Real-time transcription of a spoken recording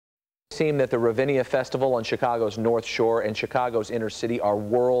It seems that the Ravina Festival on Chicago's North Shore and Chicago's inner city are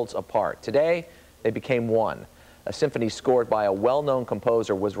worlds apart. Today, they became one. A symphony scored by a well-known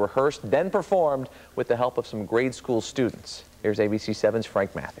composer was rehearsed, then performed with the help of some grade school students. Here's ABC7's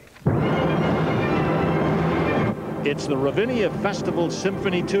Frank Matthew. It's the Ravina Festival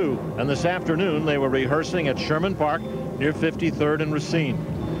Symphony 2, and this afternoon they were rehearsing at Sherman Park near 53rd and Racine.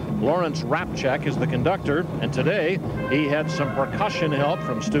 Lawrence Rapchak is the conductor, and today he had some percussion help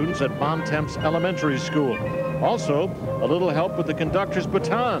from students at Bontemps Elementary School. Also, a little help with the conductor's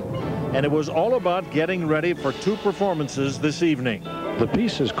baton. And it was all about getting ready for two performances this evening. The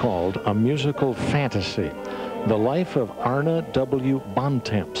piece is called A Musical Fantasy, the life of Arna W.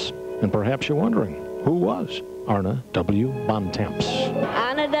 Bontemps. And perhaps you're wondering, who was Arna W. Bontemps?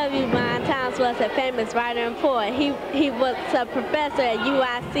 Arna W. Bontemps was a famous writer and poet. He was a professor at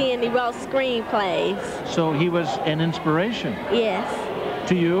UIC and he wrote screenplays. So he was an inspiration? Yes.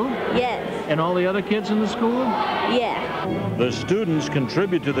 To you? Yes. And all the other kids in the school? Yeah. The students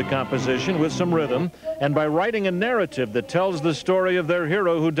contribute to the composition with some rhythm and by writing a narrative that tells the story of their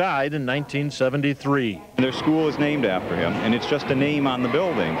hero who died in 1973. Their school is named after him, and it's just a name on the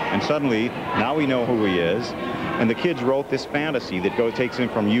building. And suddenly, now we know who he is. And the kids wrote this fantasy that takes him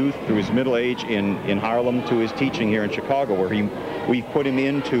from youth through his middle age in Harlem to his teaching here in Chicago, where we've put him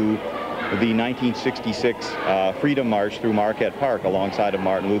into the 1966 Freedom March through Marquette Park alongside of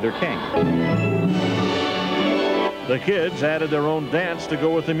Martin Luther King. The kids added their own dance to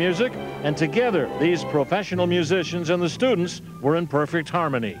go with the music, and together these professional musicians and the students were in perfect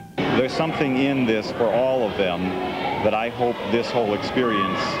harmony. There's something in this for all of them that I hope this whole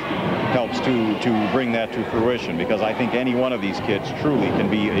experience helps to bring that to fruition, because I think any one of these kids truly can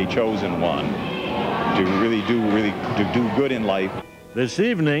be a chosen one to really do good in life. This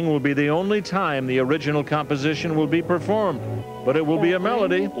evening will be the only time the original composition will be performed, but it will be a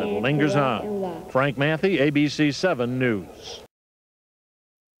melody that lingers on. Frank Matthew, ABC 7 News.